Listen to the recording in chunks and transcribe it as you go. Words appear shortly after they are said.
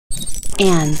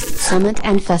and Summit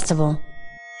and Festival.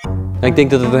 Ik denk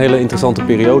dat het een hele interessante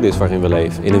periode is waarin we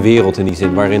leven. In een wereld in die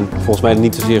zin, waarin volgens mij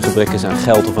niet zozeer gebrek is aan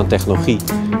geld of aan technologie,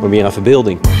 maar meer aan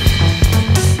verbeelding.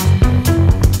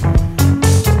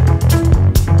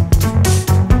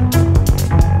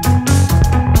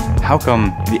 How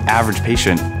come the average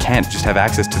patient can't just have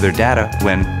access to their data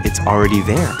when it's already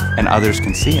there and others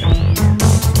can see it?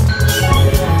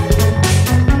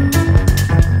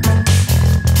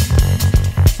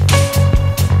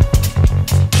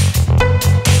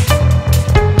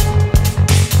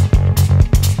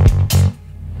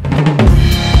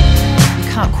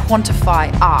 You can't quantify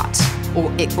art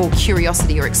or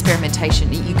curiosity or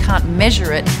experimentation. You can't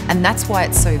measure it, and that's why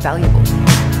it's so valuable.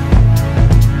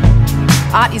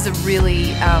 Art is a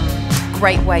really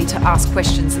great way to ask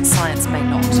questions that science may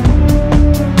not.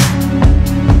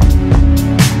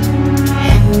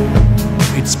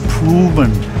 It's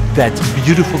proven that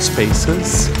beautiful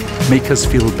spaces make us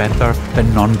feel better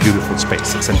than non-beautiful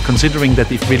spaces. And considering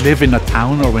that if we live in a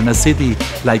town or in a city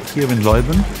like here in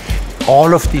Leuven,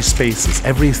 all of these spaces,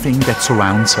 everything that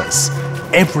surrounds us,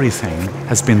 everything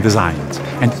has been designed.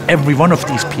 And every one of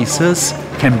these pieces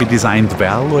can be designed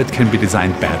well or it can be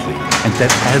designed badly. And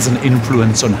that has an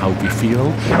influence on how we feel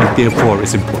and therefore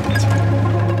is important.